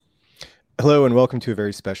Hello and welcome to a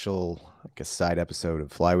very special, I guess, side episode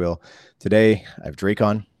of Flywheel. Today, I have Drake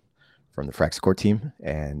on from the FrxETH team,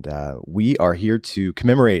 and we are here to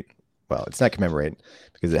commemorate. Well, it's not commemorate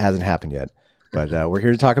because it hasn't happened yet, but we're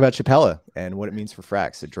here to talk about Shapella and what it means for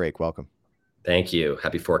Frax. So, Drake, welcome. Thank you.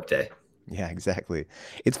 Happy Fork Day. Yeah, exactly.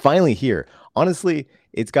 It's finally here. Honestly,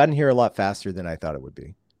 it's gotten here a lot faster than I thought it would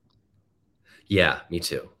be. Yeah, me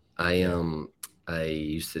too. I Yeah. I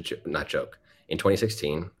used to not joke. In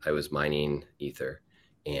 2016, I was mining Ether,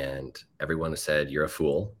 and everyone said, "You're a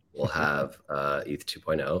fool. We'll have ETH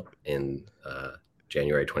 2.0 in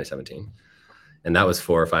January 2017," and that was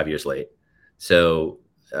 4 or 5 years late. So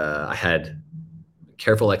I had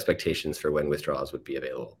careful expectations for when withdrawals would be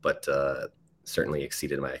available, but certainly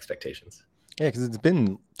exceeded my expectations. Yeah, because it's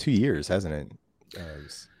been 2 years, hasn't it?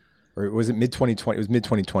 Or was it mid 2020? It was mid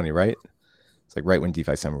 2020, right? It's like right when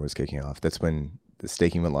DeFi summer was kicking off. That's when the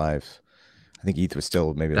staking went live. I think ETH was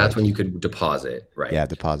still maybe That's like, when you could deposit, right? yeah,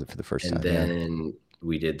 deposit for the first And time. Yeah. then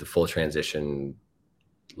we did the full transition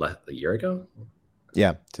a year ago.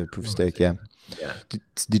 Yeah. To proof of stake. Yeah. Yeah.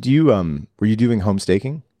 Did you, were you doing home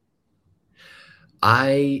staking?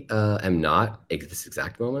 I am not at this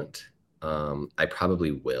exact moment. I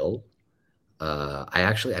probably will.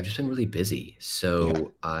 I've just been really busy. Yeah.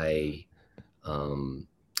 I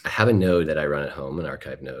have a node that I run at home, an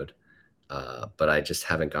archive node, but I just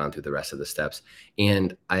haven't gone through the rest of the steps.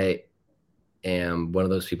 And I am one of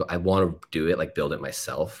those people, I want to do it, like build it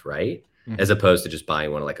myself, right? As Mhm. opposed to just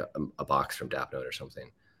buying one like a box from DAppNode or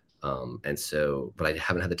something. But I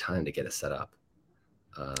haven't had the time to get it set up.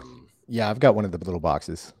 Yeah. I've got one of the little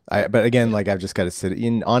boxes. But again, Yeah. like I've just got to sit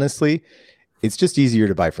in. Honestly, it's just easier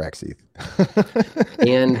to buy FrxETH.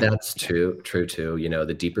 And that's true too. You know,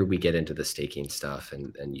 the deeper we get into the staking stuff,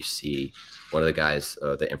 and you see one of the guys,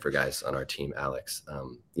 the infra guys on our team, Alex,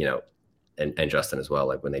 and Justin as well.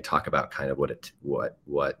 Like when they talk about kind of what it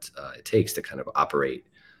takes to kind of operate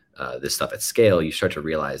this stuff at scale, you start to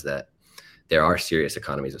realize that there are serious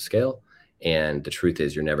economies of scale, and the truth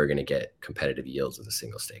is, you're never going to get competitive yields with a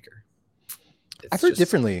single staker. I've It's heard just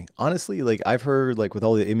differently. Honestly, like I've heard like with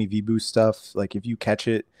all the MEV boost stuff, like if you catch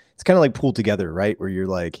it, it's kind of like pooled together, right? Where you're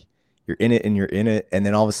like you're in it and you're in it, and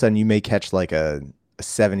then all of a sudden you may catch like a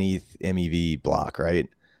 7 ETH MEV block, right?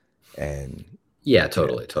 And yeah, you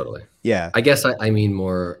know, totally. yeah. I guess I mean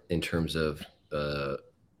more in terms of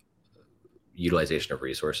utilization of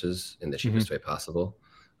resources in the Hmm. cheapest way possible.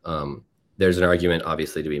 There's an argument,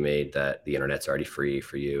 obviously, to be made that the internet's already free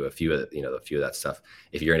for you. A few of that stuff.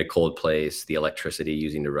 If you're in a cold place, the electricity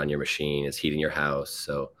using to run your machine is heating your house.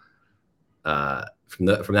 So from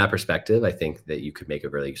that perspective, I think that you could make a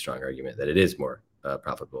really strong argument that it is more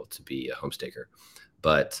profitable to be a home staker.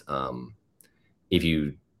 But if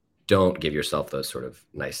you don't give yourself those sort of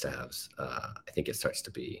nice to haves, I think it starts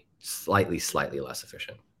to be slightly less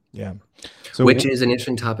efficient. Yeah. Which So is an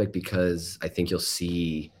interesting topic because I think you'll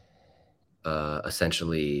see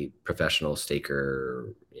essentially professional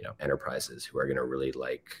staker, enterprises who are going to really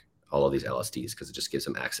like all of these LSDs because it just gives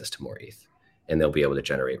them access to more ETH, and they'll be able to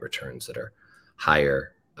generate returns that are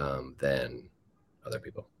higher than other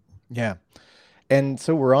people. yeah. And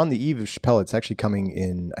so we're on the eve of Chappelle. It's actually coming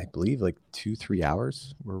in, I believe, like 2, 3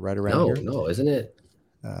 hours. We're right around No, here. no, isn't it?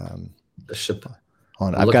 Um, The Chap-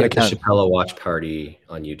 hold on, I'm I've got looking to at the count. Shapella watch party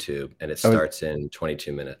on YouTube, and it Oh, starts in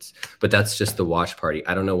 22 minutes. But that's just the watch party.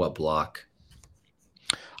 I don't know what block.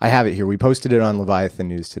 I have it here. We posted it on Leviathan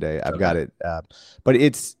News today. I've got Okay. it. But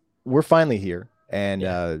we're finally here, and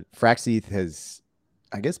Yeah. FrxETH has,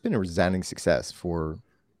 I guess, been a resounding success for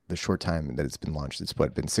the short time that it's been launched. It's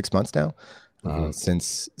been 6 months now, Mm-hmm.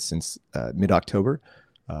 since mid October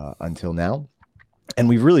until now, and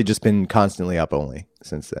we've really just been constantly up only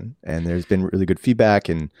since then. And there's been really good feedback,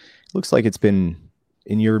 and it looks like it's been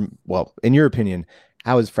in your opinion,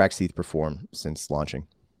 how has FrxETH performed since launching?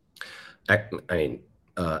 I mean,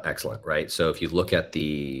 excellent, right? So if you look at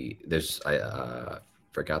I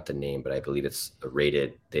forgot the name, but I believe it's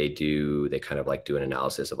rated. They kind of like do an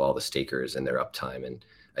analysis of all the stakers and their uptime, and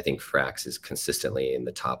I think Frax is consistently in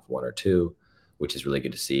the top one or two, which is really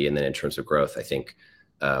good to see. And then in terms of growth, I think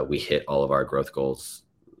we hit all of our growth goals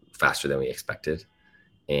faster than we expected,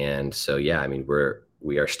 and so yeah, I mean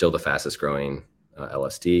we are still the fastest growing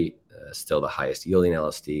LSD, still the highest yielding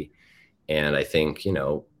LSD, and I think,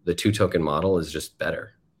 the two token model is just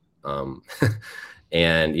better. Um,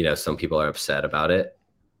 and, some people are upset about it,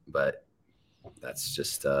 but that's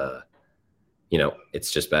just,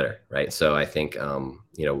 it's just better. Right. So I think,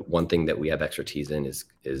 one thing that we have expertise in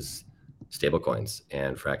is stable coins,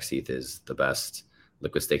 and FrxETH is the best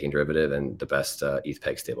liquid staking derivative and the best ETH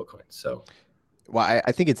peg stable coin. So Well,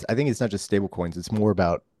 I think it's not just stable coins. It's more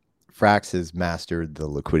about Frax has mastered the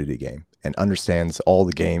liquidity game and understands all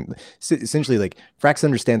the game. Essentially, like Frax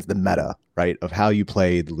understands the meta, right, of how you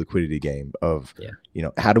play the liquidity game of, Yeah.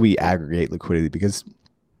 how do we aggregate liquidity? Because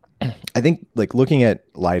I think like looking at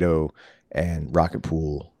Lido and Rocket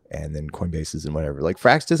Pool and then Coinbases and whatever, like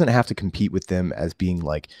Frax doesn't have to compete with them as being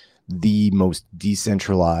like the most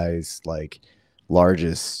decentralized, like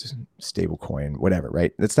largest stable coin, whatever,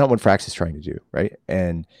 right? That's not what Frax is trying to do, right?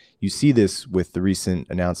 And you see this with the recent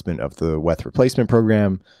announcement of the WETH replacement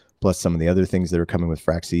program, plus some of the other things that are coming with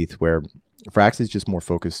FrxETH, where Frax is just more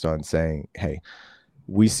focused on saying, hey,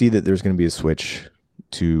 we see that there's going to be a switch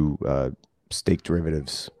to stake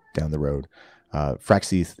derivatives down the road.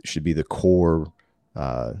 FrxETH should be the core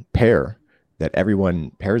pair that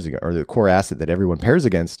everyone pairs against, or the core asset that everyone pairs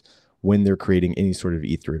against when they're creating any sort of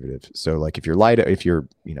ETH derivative. So, like if you're Lido,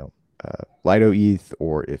 Lido ETH,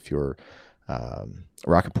 or if you're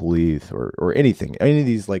Rocket Pool ETH, or anything, any of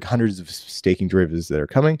these like hundreds of staking derivatives that are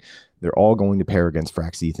coming, they're all going to pair against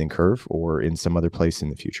FrxETH in Curve or in some other place in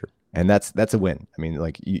the future, and that's a win. I mean,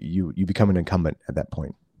 like you become an incumbent at that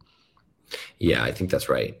point. Yeah, I think that's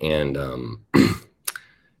right. And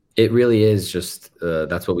it really is just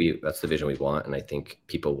that's the vision we want. And I think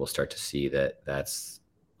people will start to see that that's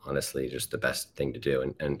honestly just the best thing to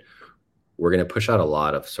do. And we're going to push out a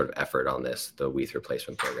lot of sort of effort on this, the WETH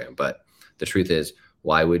replacement program. But the truth is,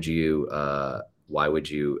 why would you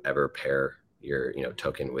ever pair your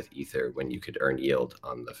token with Ether when you could earn yield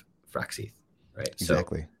on the FrxETH, right?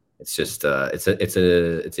 Exactly. So it's just it's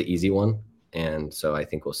an easy one. And so I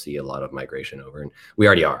think we'll see a lot of migration over, and we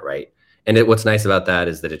already are, right? And what's nice about that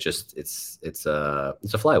is that it's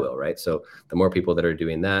a flywheel, right? So the more people that are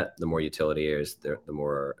doing that, the more utility is, the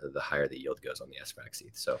higher the yield goes on the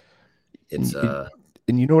FrxETH. So it's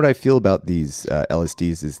and you know what I feel about these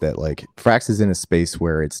LSDs is that like Frax is in a space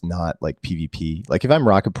where it's not like PvP. Like if I'm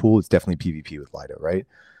Rocket Pool, it's definitely PvP with Lido, right?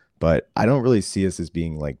 But I don't really see us as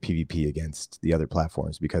being like PvP against the other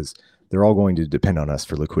platforms because they're all going to depend on us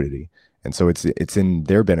for liquidity. And so it's in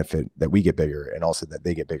their benefit that we get bigger and also that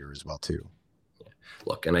they get bigger as well too.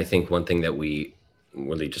 Look, and I think one thing that we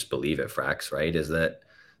really just believe at Frax, right, is that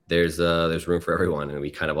there's room for everyone, and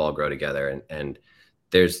we kind of all grow together. And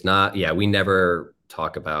there's not, we never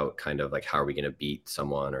talk about kind of like how are we going to beat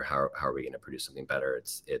someone or how are we going to produce something better.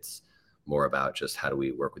 It's more about just how do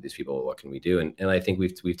we work with these people, what can we do, and I think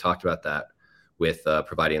we've talked about that with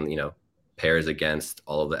providing pairs against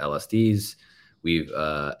all of the LSDs. We've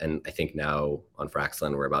and I think now on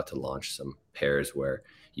Fraxland we're about to launch some pairs where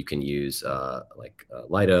you can use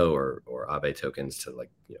Lido or Aave tokens to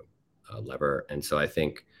lever. And so I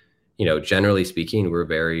think generally speaking we're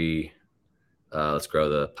very let's grow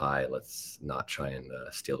the pie. Let's not try and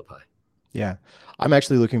steal the pie. Yeah, I'm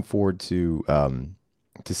actually looking forward to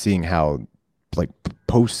seeing how like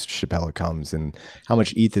post Shapella comes and how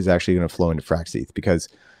much ETH is actually going to flow into FrxETH, because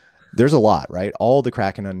there's a lot, right? All the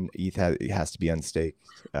Kraken on ETH has to be unstaked.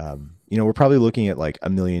 We're probably looking at like a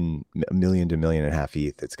million to $1.5 million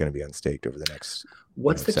ETH that's going to be unstaked over the next.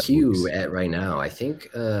 What's the queue at right now? I think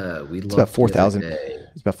it's about 4,000.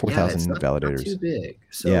 It's about 4,000 validators. Not too big.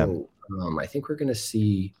 So I think we're going to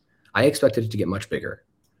see. I expected it to get much bigger,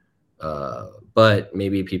 but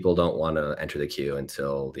maybe people don't want to enter the queue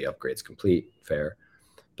until the upgrade's complete. Fair.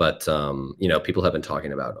 But people have been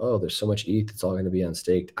talking about, there's so much ETH, it's all going to be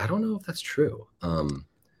unstaked. I don't know if that's true.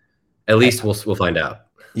 At least we'll find out.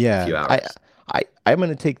 Yeah, in a few hours. I'm going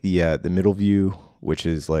to take the middle view, which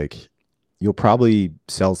is like you'll probably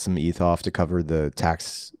sell some ETH off to cover the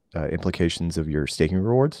tax implications of your staking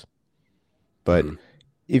rewards. But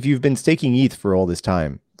if you've been staking ETH for all this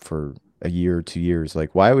time, for a year or 2 years,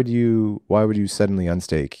 like why would you suddenly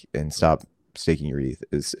unstake and stop staking your ETH,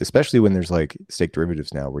 especially when there's like stake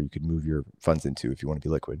derivatives now where you could move your funds into if you want to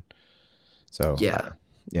be liquid. So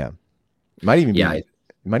it might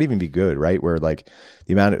even be good, right? Where like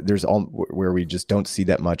the amount of where we just don't see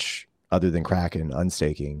that much other than Kraken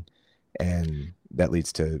unstaking, and that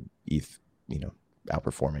leads to ETH,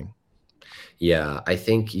 outperforming. Yeah, I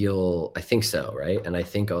think so, right? And I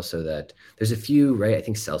think also that there's a few, right? I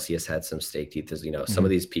think Celsius had some staked ETH. There's, some of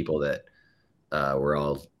these people that were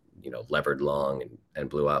all levered long and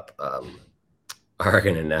blew up are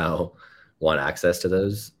going to now want access to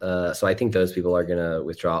those. So I think those people are going to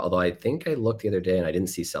withdraw. Although I think I looked the other day and I didn't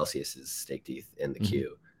see Celsius's staked ETH in the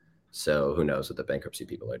queue. So who knows what the bankruptcy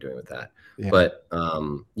people are doing with that. Yeah. But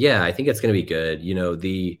I think it's going to be good.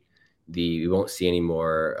 We won't see any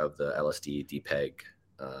more of the LSD DPEG,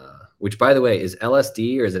 which by the way, is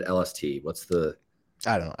LSD or is it LST? What's the...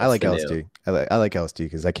 I don't know. I like LSD. I like LSD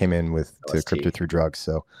because I came in to crypto through drugs,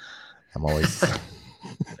 so I'm always.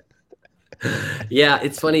 Yeah,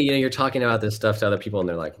 it's funny, you're talking about this stuff to other people and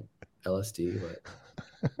they're like, LSD,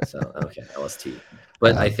 what? So, okay, LST.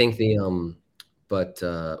 But I Uh, think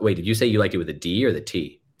wait, did you say you liked it with a D or the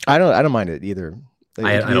T? I don't mind it either. It could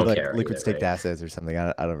I be don't like care liquid either, staked right? assets or something.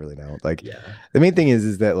 I don't really know. Like Yeah. the main thing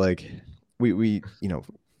is that like we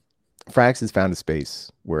Frax has found a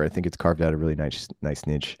space where I think it's carved out a really nice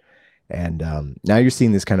niche. And now you're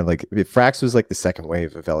seeing this kind of like if Frax was like the second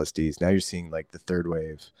wave of LSDs. Now you're seeing like the third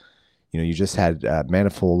wave. You just had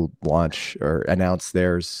Manifold launch or announce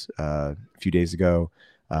theirs a few days ago.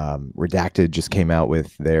 Redacted just came out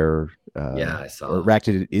with their, Yeah, I or saw.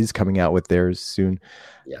 Redacted is coming out with theirs soon.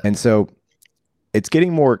 Yeah. And so it's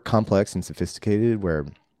getting more complex and sophisticated where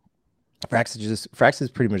Frax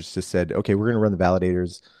has pretty much just said, okay, we're going to run the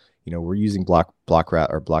validators. We're using block route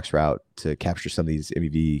or blocks route to capture some of these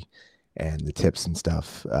MEV and the tips and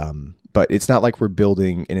stuff. But it's not like we're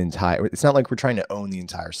building an entire. It's not like we're trying to own the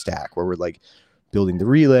entire stack where we're like building the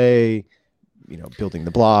relay, building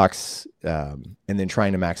the blocks, and then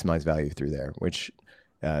trying to maximize value through there, which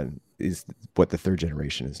is what the third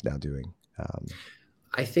generation is now doing.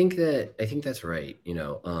 I think that's right.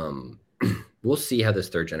 We'll see how this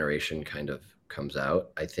third generation kind of comes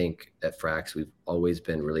out. I think at Frax we've always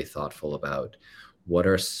been really thoughtful about what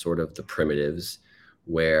are sort of the primitives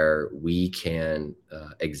where we can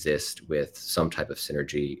exist with some type of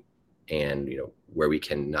synergy, and where we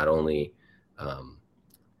can not only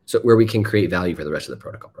where we can create value for the rest of the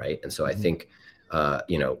protocol, right? And so I Mhm. think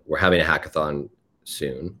we're having a hackathon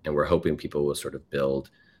soon, and we're hoping people will sort of build.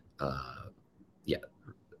 Yeah,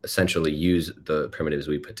 essentially use the primitives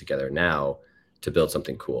we put together now to build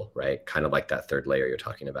something cool, right? Kind of like that third layer you're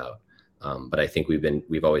talking about. But I think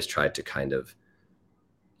we've always tried to kind of,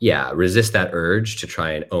 yeah, resist that urge to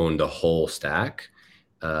try and own the whole stack,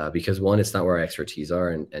 because one, it's not where our expertise are,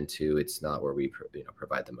 and two, it's not where we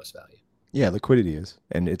provide the most value. Yeah, liquidity is,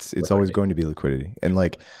 and it's always Liquidity, going to be liquidity. And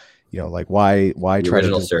like, like why the try to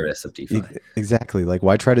original service of DeFi. exactly like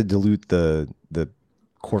why try to dilute the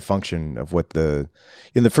core function of what the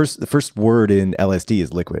first word in LSD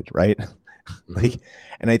is liquid, right? Mm-hmm. Like,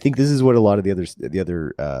 and I think this is what a lot of the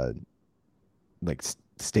other like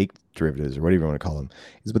stake derivatives or whatever you want to call them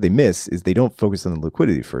is what they miss is they don't focus on the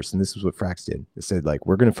liquidity first. And this is what Frax did. It said like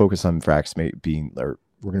we're going to focus on we're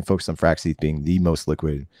going to focus on FrxETH being the most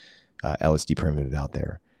liquid LSD primitive out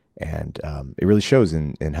there, and it really shows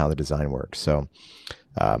in how the design works. So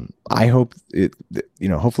I hope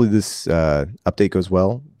hopefully this update goes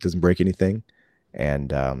well, doesn't break anything,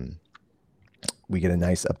 and we get a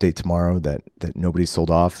nice update tomorrow that nobody's sold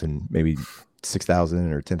off, and maybe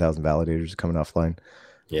 6,000 or 10,000 validators are coming offline,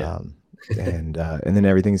 Yeah. um, and then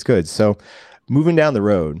everything's good. So moving down the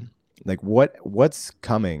road, like what's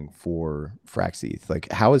coming for FrxETH?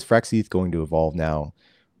 Like how is FrxETH going to evolve now?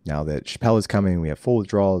 Now that Shapella is coming, we have full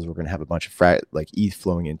withdrawals. We're going to have a bunch of like ETH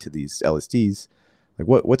flowing into these LSDs. Like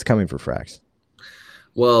what's coming for Frax?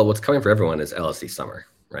 Well, what's coming for everyone is LSD summer,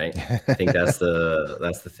 right? I think that's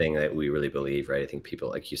the thing that we really believe, right? I think people,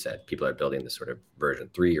 like you said, people are building this sort of version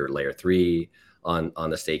 3 or layer 3 on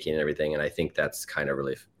the staking and everything, and I think that's kind of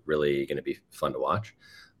really going to be fun to watch.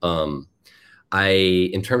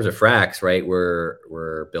 In terms of Frax, right,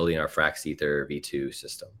 we're building our Frax Ether V2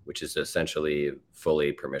 system, which is essentially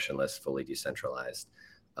fully permissionless, fully decentralized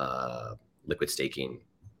liquid staking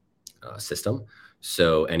system.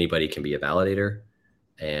 So anybody can be a validator,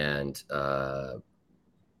 and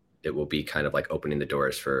it will be kind of like opening the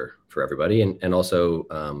doors for everybody, and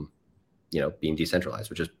also being decentralized,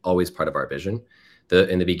 which is always part of our vision.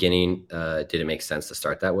 In the beginning, didn't make sense to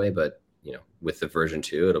start that way, but with the version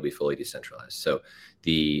 2, it'll be fully decentralized. So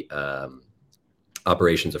the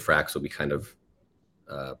operations of Frax will be kind of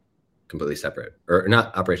completely separate, or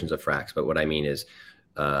not operations of Frax, but what I mean is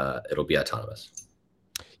it'll be autonomous.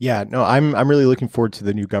 Yeah, no, I'm really looking forward to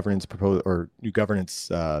the new governance proposal or new governance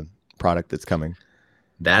product that's coming.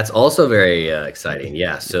 That's also very exciting.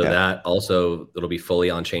 Yeah. So Yeah. that also, it'll be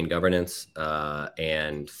fully on-chain governance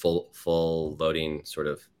and full voting, sort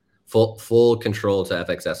of full control to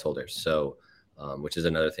FXS holders. So, which is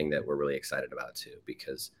another thing that we're really excited about too,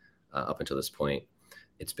 because up until this point,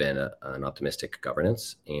 it's been an optimistic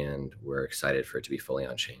governance, and we're excited for it to be fully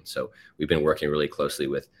on-chain. So we've been working really closely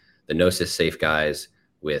with the Gnosis Safe guys,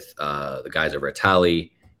 with the guys over at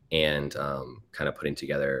Tally, and kind of putting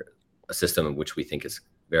together a system which we think is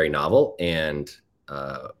very novel, and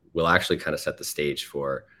will actually kind of set the stage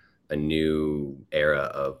for a new era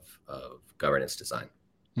of governance design.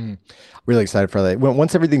 Really excited for that.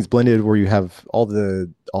 Once everything's blended, where you have all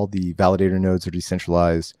the validator nodes are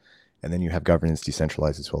decentralized, and then you have governance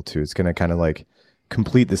decentralized as well too. It's going to kind of like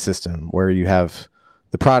complete the system where you have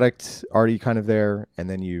the product already kind of there, and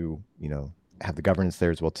then you know have the governance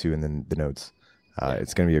there as well too, and then the nodes. Yeah.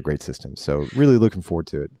 It's going to be a great system. So really looking forward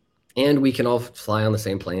to it. And we can all fly on the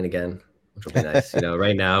same plane again, which will be nice.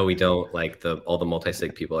 Right now we don't like all the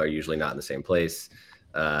multi-sig people are usually not in the same place.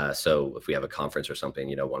 So if we have a conference or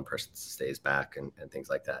something, one person stays back and things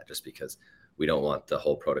like that, just because we don't want the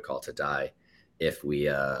whole protocol to die if we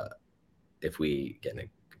get in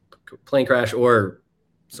a plane crash or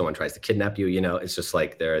someone tries to kidnap you. It's just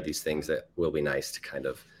like there are these things that will be nice to kind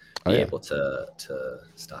of be able to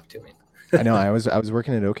stop doing. I know. I was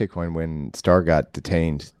working at OKCoin when Star got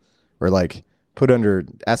detained, or like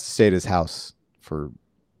asked to stay at his house for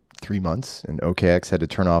 3 months, and OKX had to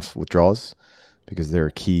turn off withdrawals because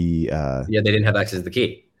their key. They didn't have access to the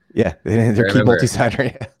key. Yeah, their key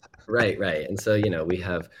multi-sider. Right. And so we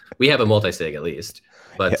have a multi-sig at least,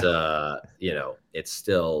 but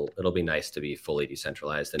it'll be nice to be fully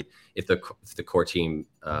decentralized. And if the core team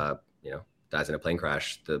dies in a plane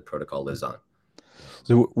crash, the protocol lives on.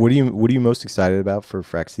 So what are you most excited about for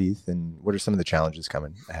FrxETH, and what are some of the challenges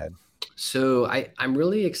coming ahead? So I'm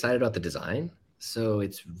really excited about the design. So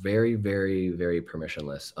it's very, very, very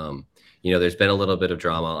permissionless. There's been a little bit of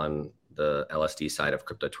drama on the LSD side of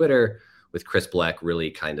crypto Twitter with Chris Black really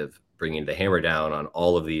kind of bringing the hammer down on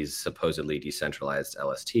all of these supposedly decentralized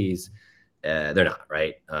LSTs. They're not,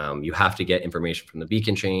 right? You have to get information from the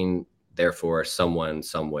beacon chain. Therefore, someone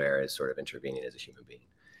somewhere is sort of intervening as a human being.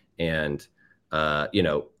 And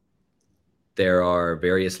there are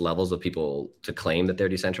various levels of people to claim that they're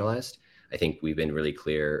decentralized. I think we've been really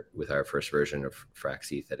clear with our first version of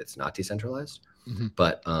FrxETH that it's not decentralized. Mm-hmm.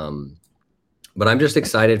 But I'm just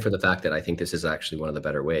excited for the fact that I think this is actually one of the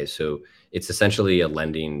better ways. So it's essentially a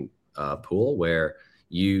lending pool where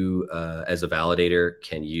you, as a validator,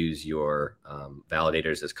 can use your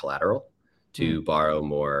validators as collateral to borrow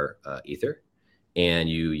more Ether, and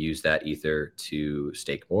you use that Ether to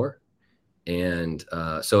stake more. And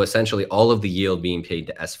so essentially all of the yield being paid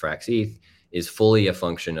to FrxETH is fully a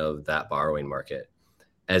function of that borrowing market,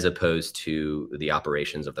 as opposed to the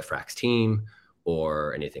operations of the Frax team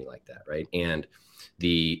or anything like that, right? And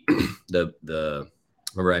the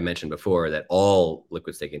remember I mentioned before that all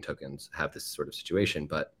liquid staking tokens have this sort of situation,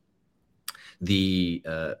 but the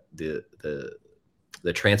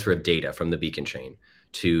transfer of data from the beacon chain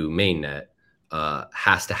to mainnet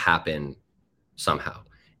has to happen somehow.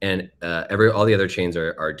 And all the other chains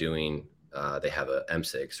are doing. They have a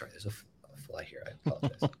MSIG. Sorry, there's a fly here. I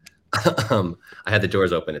apologize. I had the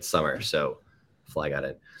doors open. It's summer, so fly got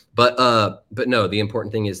in. But no, the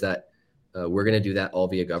important thing is that we're going to do that all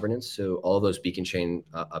via governance. So all those beacon chain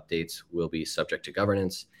updates will be subject to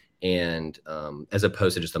governance, and as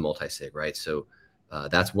opposed to just a multi-sig, right? So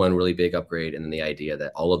that's one really big upgrade. And then the idea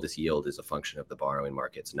that all of this yield is a function of the borrowing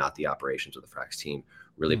markets, not the operations of the Frax team,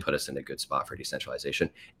 really put us in a good spot for decentralization.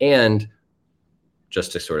 And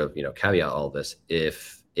just to sort of caveat all of this,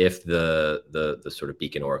 if the sort of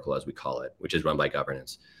beacon oracle, as we call it, which is run by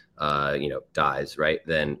governance, dies, right,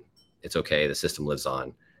 then it's okay. The system lives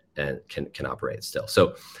on and can operate still.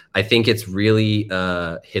 So I think it's really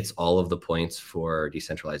hits all of the points for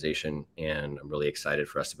decentralization, and I'm really excited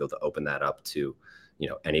for us to be able to open that up to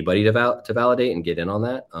anybody to validate and get in on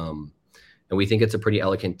that. And we think it's a pretty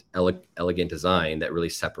elegant design that really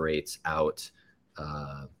separates out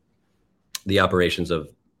the operations of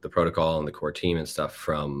the protocol and the core team and stuff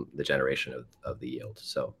from the generation of the yield.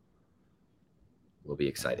 So will be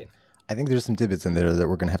exciting. I think there's some divots in there that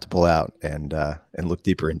we're going to have to pull out and look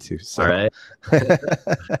deeper into. So. All right.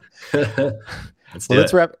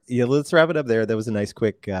 Let's wrap it up there. That was a nice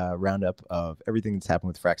quick roundup of everything that's happened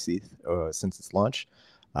with FrxETH since its launch.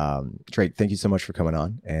 Drake, thank you so much for coming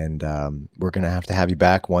on, and we're going to have you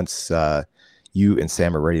back once you and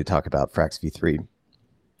Sam are ready to talk about Frax V3.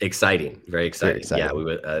 Exciting. Very exciting. Yeah, we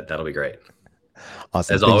would. That'll be great.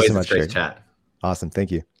 Awesome. As always, it's great to chat. Awesome.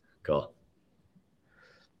 Thank you. Cool.